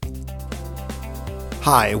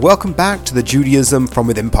Hi, welcome back to the Judaism from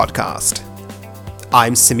Within podcast.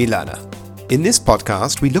 I'm Simi Lerner. In this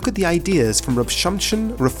podcast, we look at the ideas from Rav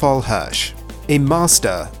Shamshon Raphael Hirsch, a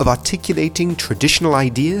master of articulating traditional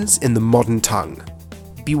ideas in the modern tongue.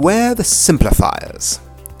 Beware the simplifiers.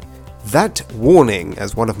 That warning,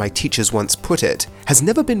 as one of my teachers once put it, has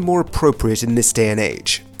never been more appropriate in this day and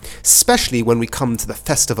age, especially when we come to the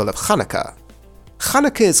festival of Hanukkah.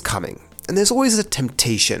 Hanukkah is coming, and there's always a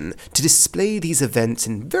temptation to display these events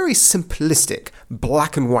in very simplistic,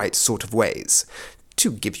 black and white sort of ways.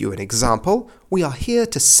 To give you an example, we are here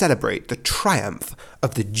to celebrate the triumph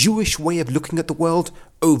of the Jewish way of looking at the world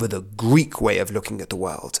over the Greek way of looking at the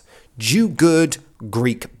world. Jew good,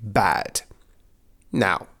 Greek bad.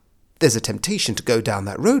 Now, there's a temptation to go down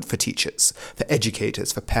that road for teachers, for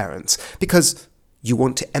educators, for parents, because you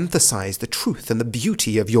want to emphasize the truth and the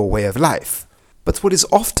beauty of your way of life. But what is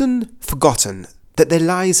often forgotten, that there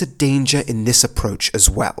lies a danger in this approach as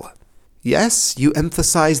well. Yes, you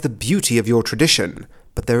emphasize the beauty of your tradition,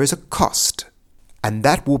 but there is a cost. And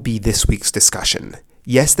that will be this week's discussion.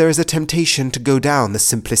 Yes, there is a temptation to go down the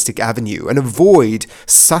simplistic avenue and avoid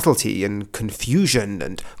subtlety and confusion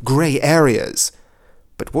and grey areas.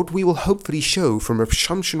 But what we will hopefully show from Rav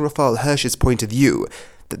Shamshon Raphael Hirsch's point of view,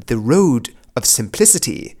 that the road of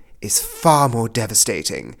simplicity is far more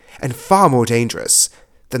devastating and far more dangerous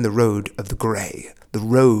than the road of the grey, the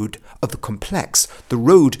road of the complex, the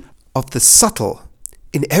road of the subtle.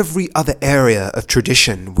 In every other area of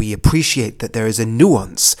tradition, we appreciate that there is a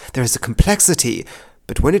nuance, there is a complexity,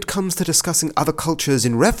 but when it comes to discussing other cultures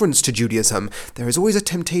in reference to Judaism, there is always a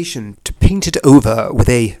temptation to paint it over with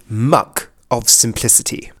a muck of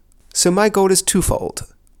simplicity. So my goal is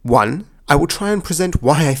twofold. One, I will try and present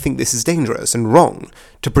why I think this is dangerous and wrong,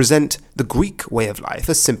 to present the Greek way of life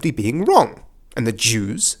as simply being wrong, and the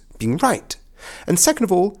Jews being right. And second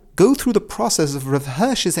of all, go through the process of Rav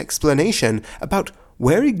Hirsch's explanation about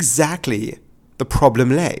where exactly the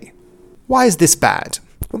problem lay. Why is this bad?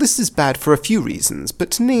 Well, this is bad for a few reasons,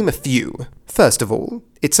 but to name a few. First of all,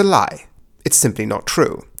 it's a lie. It's simply not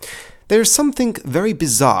true. There is something very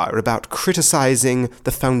bizarre about criticizing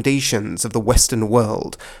the foundations of the Western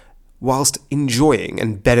world whilst enjoying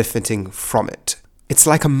and benefiting from it. It's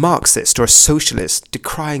like a Marxist or a socialist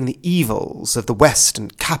decrying the evils of the West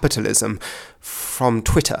and capitalism from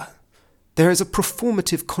Twitter. There is a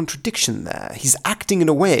performative contradiction there. He's acting in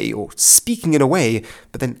a way, or speaking in a way,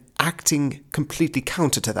 but then acting completely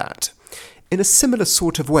counter to that. In a similar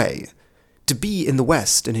sort of way, to be in the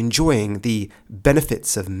West and enjoying the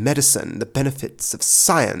benefits of medicine, the benefits of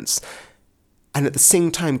science, and at the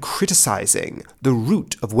same time criticizing the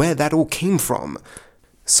root of where that all came from.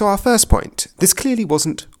 So our first point, this clearly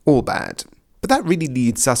wasn't all bad. But that really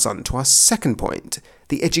leads us on to our second point,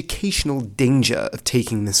 the educational danger of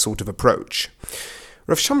taking this sort of approach.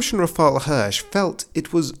 Rav Shamshon Raphael Hirsch felt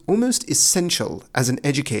it was almost essential as an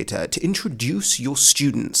educator to introduce your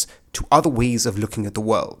students to other ways of looking at the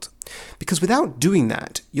world. Because without doing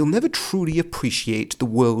that, you'll never truly appreciate the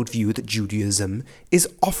worldview that Judaism is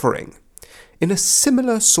offering. In a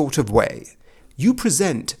similar sort of way, you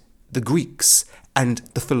present the Greeks and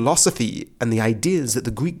the philosophy and the ideas that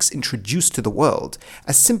the Greeks introduced to the world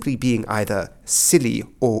as simply being either silly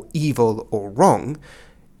or evil or wrong.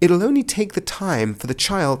 It'll only take the time for the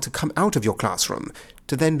child to come out of your classroom,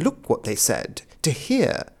 to then look what they said, to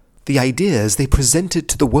hear the ideas they presented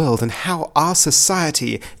to the world and how our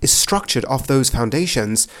society is structured off those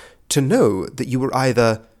foundations, to know that you were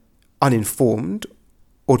either uninformed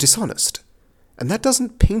or dishonest. And that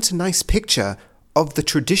doesn't paint a nice picture of the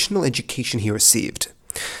traditional education he received.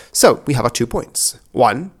 So we have our 2 points.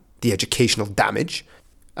 1, the educational damage,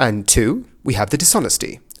 and 2, we have the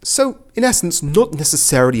dishonesty. So, in essence, not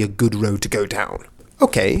necessarily a good road to go down.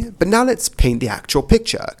 Okay, but now let's paint the actual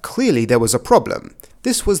picture. Clearly there was a problem.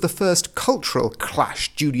 This was the first cultural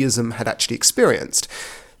clash Judaism had actually experienced.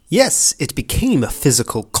 Yes, it became a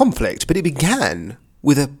physical conflict, but it began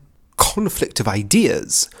with a conflict of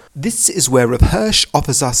ideas. This is where Rav Hirsch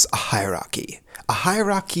offers us a hierarchy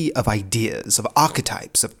of ideas, of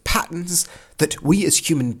archetypes, of patterns that we as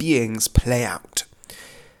human beings play out.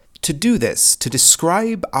 To do this, to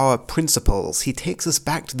describe our principles, he takes us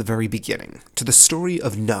back to the very beginning, to the story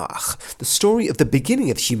of Noach, the story of the beginning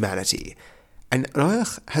of humanity. And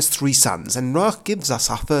Noach has 3 sons, and Noach gives us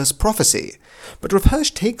our first prophecy. But Rav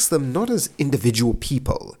Hirsch takes them not as individual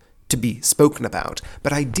people to be spoken about,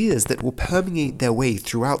 but ideas that will permeate their way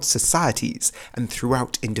throughout societies and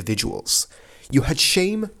throughout individuals. You had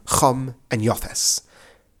Shem, Cham, and Yafes.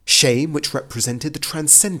 Shem, which represented the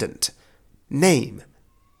transcendent. Name,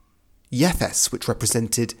 Yafes, which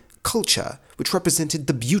represented culture, which represented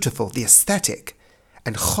the beautiful, the aesthetic,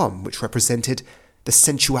 and Chom, which represented the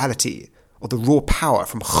sensuality or the raw power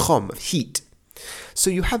from Chom, of heat. So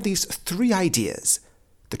you have these three ideas: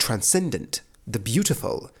 the transcendent, the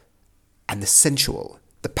beautiful, and the sensual,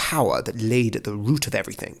 the power that laid at the root of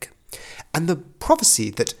everything. And the prophecy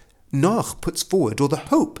that Noach puts forward, or the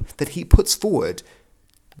hope that he puts forward,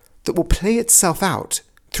 that will play itself out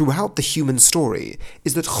throughout the human story,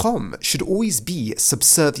 is that Chom should always be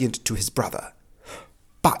subservient to his brother.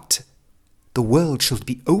 But the world shall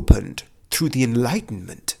be opened through the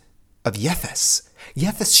enlightenment of Yefes.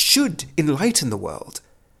 Yefes should enlighten the world,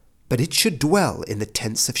 but it should dwell in the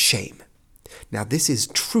tents of shame. Now this is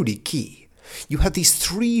truly key. You have these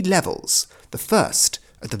three levels. The first,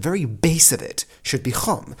 at the very base of it, should be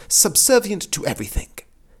Chom, subservient to everything.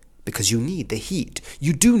 Because you need the heat.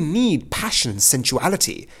 You do need passion and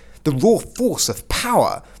sensuality, the raw force of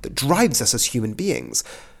power that drives us as human beings.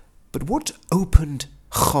 But what opened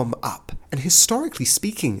Chom up? And historically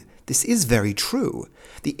speaking, this is very true.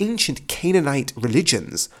 The ancient Canaanite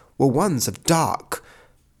religions were ones of dark,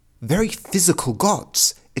 very physical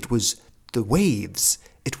gods. It was the waves,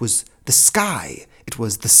 it was the sky, it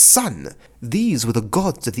was the sun. These were the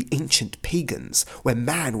gods of the ancient pagans, where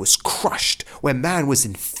man was crushed, where man was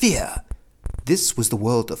in fear. This was the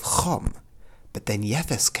world of Chom. But then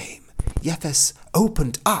Yefes came. Yefes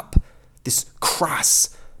opened up this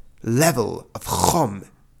crass level of Chom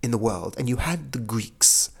in the world, and you had the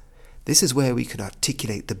Greeks. This is where we can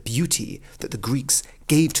articulate the beauty that the Greeks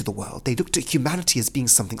gave to the world. They looked at humanity as being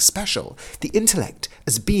something special, the intellect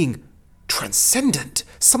as being transcendent,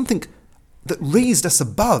 something that raised us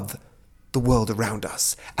above the world around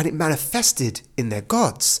us, and it manifested in their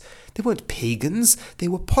gods. They weren't pagans, they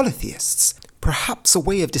were polytheists. Perhaps a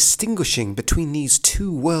way of distinguishing between these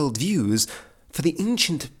two worldviews. For the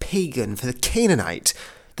ancient pagan, for the Canaanite,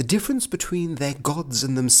 the difference between their gods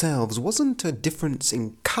and themselves wasn't a difference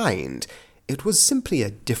in kind, it was simply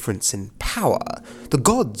a difference in power. The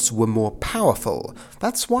gods were more powerful.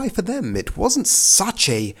 That's why for them it wasn't such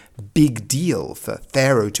a big deal for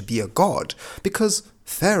Pharaoh to be a god, because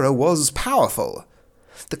Pharaoh was powerful.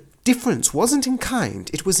 The difference wasn't in kind,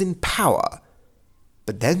 it was in power.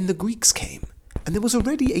 But then the Greeks came, and there was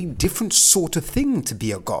already a different sort of thing to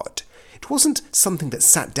be a god. It wasn't something that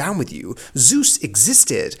sat down with you. Zeus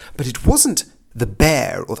existed, but it wasn't the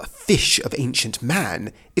bear or the fish of ancient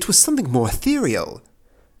man. It was something more ethereal.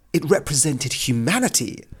 It represented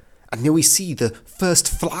humanity. And here we see the first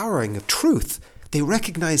flowering of truth. They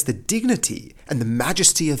recognized the dignity and the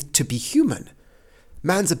majesty of to be human.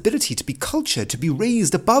 Man's ability to be cultured, to be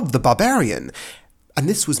raised above the barbarian. And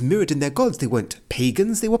this was mirrored in their gods. They weren't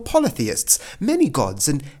pagans, they were polytheists. Many gods,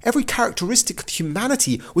 and every characteristic of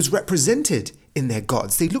humanity was represented in their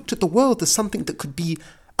gods. They looked at the world as something that could be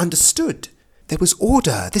understood. There was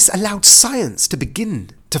order. This allowed science to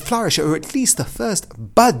begin to flourish, or at least the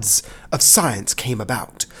first buds of science came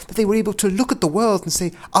about. That they were able to look at the world and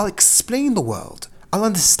say, I'll explain the world. I'll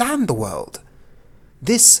understand the world.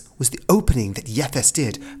 This was the opening that Yefes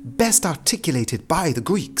did, best articulated by the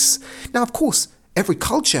Greeks. Now, of course, every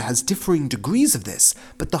culture has differing degrees of this,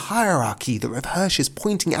 but the hierarchy that Rav Hirsch is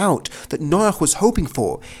pointing out that Noach was hoping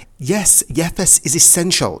for, yes, Yefes is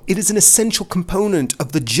essential. It is an essential component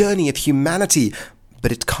of the journey of humanity,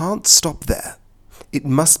 but it can't stop there. It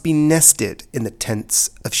must be nested in the tents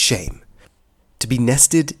of shame. To be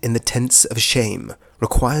nested in the tents of shame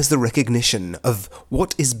requires the recognition of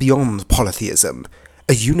what is beyond polytheism,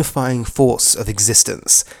 a unifying force of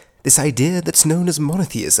existence. This idea that's known as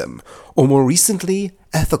monotheism, or more recently,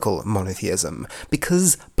 ethical monotheism,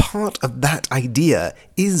 because part of that idea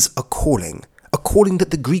is a calling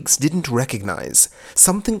that the Greeks didn't recognize,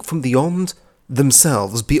 something from beyond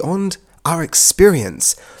themselves, beyond our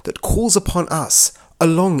experience, that calls upon us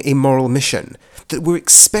along a moral mission, that we're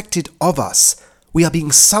expected of us. We are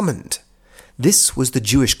being summoned. This was the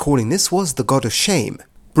Jewish calling. This was the God of shame.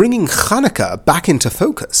 Bringing Hanukkah back into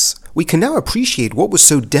focus, we can now appreciate what was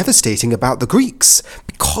so devastating about the Greeks,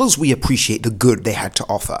 because we appreciate the good they had to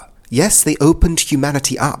offer. Yes, they opened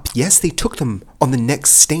humanity up. Yes, they took them on the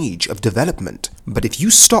next stage of development. But if you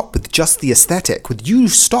stop with just the aesthetic, you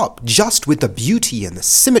stop just with the beauty and the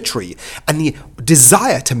symmetry and the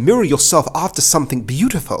desire to mirror yourself after something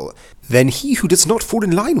beautiful, then he who does not fall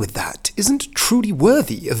in line with that isn't truly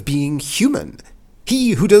worthy of being human.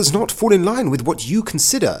 He who does not fall in line with what you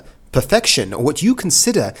consider perfection, or what you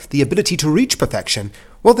consider the ability to reach perfection,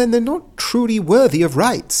 well then they're not truly worthy of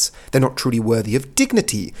rights. They're not truly worthy of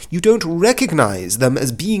dignity. You don't recognize them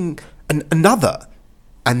as being another.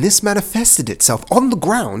 And this manifested itself on the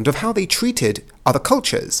ground of how they treated other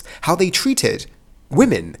cultures, how they treated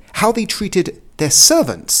women, how they treated their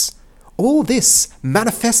servants. All this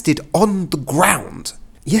manifested on the ground.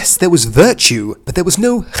 Yes, there was virtue, but there was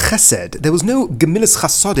no chesed, there was no gemilas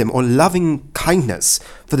chasodim or loving kindness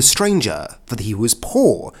for the stranger, for he who was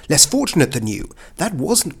poor, less fortunate than you. That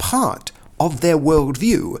wasn't part of their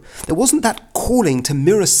worldview. There wasn't that calling to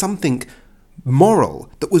mirror something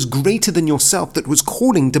moral that was greater than yourself, that was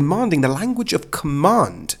calling, demanding. The language of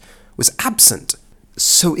command was absent.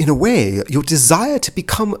 So in a way, your desire to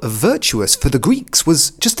become virtuous for the Greeks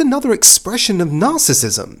was just another expression of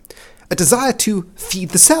narcissism, a desire to feed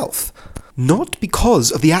the self, not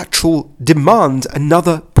because of the actual demand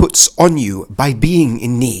another puts on you by being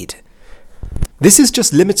in need. This is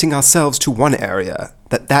just limiting ourselves to one area,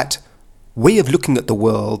 that way of looking at the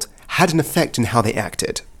world had an effect in how they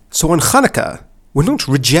acted. So on Hanukkah, we're not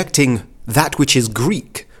rejecting that which is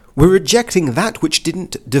Greek. We're rejecting that which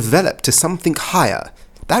didn't develop to something higher,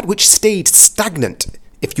 that which stayed stagnant,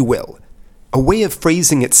 if you will. A way of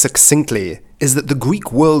phrasing it succinctly is that the Greek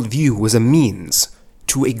worldview was a means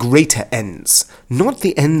to a greater ends, not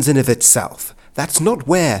the ends in of itself. That's not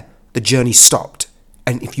where the journey stopped.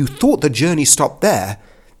 And if you thought the journey stopped there,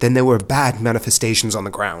 then there were bad manifestations on the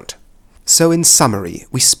ground. So in summary,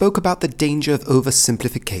 we spoke about the danger of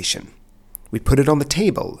oversimplification. We put it on the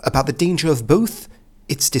table about the danger of both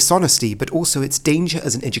its dishonesty, but also its danger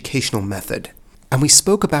as an educational method. And we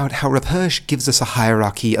spoke about how Rav Hirsch gives us a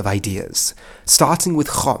hierarchy of ideas, starting with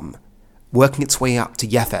Chom, working its way up to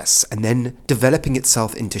Yefes, and then developing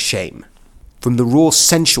itself into shame. From the raw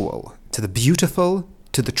sensual, to the beautiful,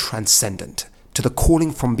 to the transcendent, to the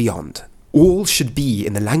calling from beyond. All should be,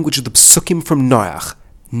 in the language of the Psukim from Noach,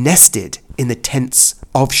 nested in the tents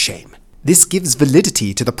of shame. This gives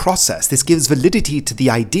validity to the process. This gives validity to the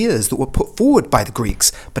ideas that were put forward by the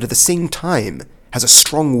Greeks, but at the same time has a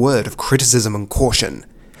strong word of criticism and caution,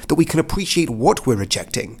 that we can appreciate what we're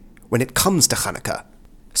rejecting when it comes to Hanukkah.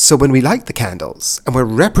 So when we light the candles, and we're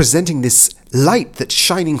representing this light that's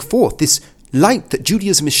shining forth, this light that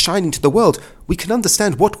Judaism is shining to the world, we can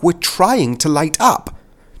understand what we're trying to light up.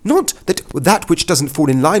 Not that which doesn't fall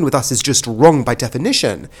in line with us is just wrong by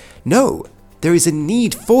definition. No, there is a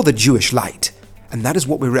need for the Jewish light, and that is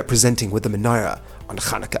what we're representing with the menorah on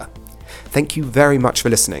Hanukkah. Thank you very much for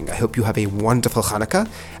listening. I hope you have a wonderful Hanukkah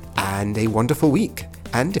and a wonderful week.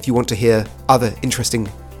 And if you want to hear other interesting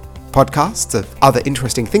podcasts of other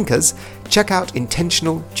interesting thinkers, check out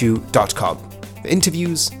intentionaljew.com for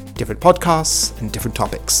interviews, different podcasts, and different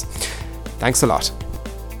topics. Thanks a lot.